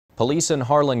Police in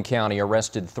Harlan County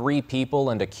arrested 3 people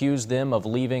and accused them of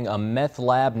leaving a meth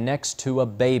lab next to a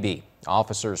baby.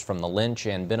 Officers from the Lynch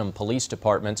and Benham Police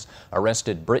Departments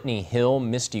arrested Brittany Hill,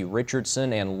 Misty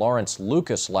Richardson, and Lawrence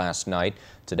Lucas last night.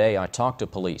 Today I talked to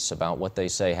police about what they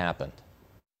say happened.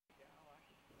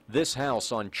 This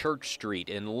house on Church Street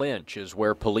in Lynch is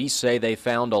where police say they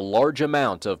found a large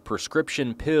amount of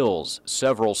prescription pills,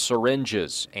 several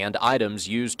syringes, and items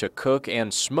used to cook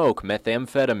and smoke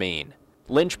methamphetamine.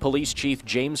 Lynch Police Chief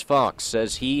James Fox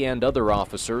says he and other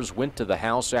officers went to the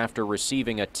house after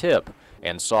receiving a tip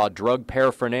and saw drug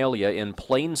paraphernalia in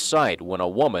plain sight when a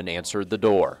woman answered the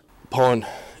door. Upon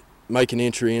making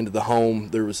entry into the home,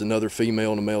 there was another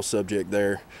female and a male subject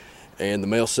there, and the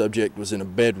male subject was in a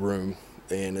bedroom.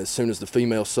 And as soon as the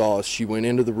female saw us, she went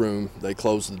into the room, they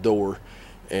closed the door,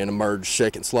 and emerged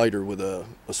seconds later with a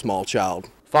small child.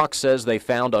 Fox says they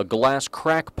found a glass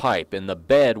crack pipe in the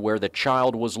bed where the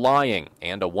child was lying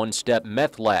and a one-step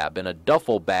meth lab in a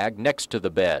duffel bag next to the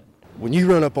bed. When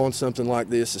you run up on something like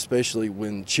this, especially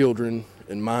when children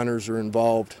and minors are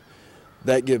involved,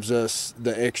 that gives us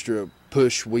the extra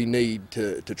push we need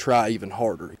to try even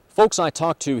harder. Folks I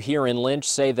talked to here in Lynch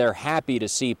say they're happy to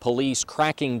see police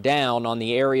cracking down on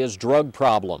the area's drug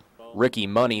problem. Ricky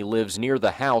Money lives near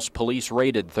the house police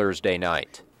raided Thursday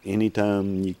night.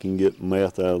 Anytime you can get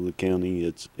meth out of the county,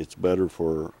 it's better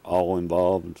for all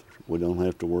involved. We don't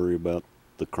have to worry about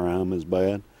the crime as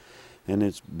bad, and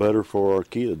it's better for our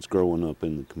kids growing up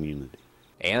in the community.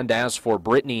 And as for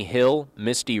Brittany Hill,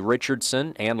 Misty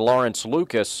Richardson, and Lawrence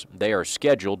Lucas, they are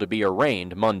scheduled to be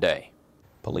arraigned Monday.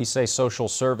 Police say social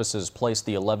services placed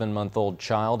the 11-month-old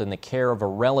child in the care of a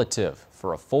relative.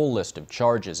 For a full list of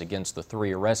charges against the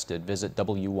 3 arrested, visit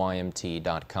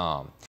WYMT.com.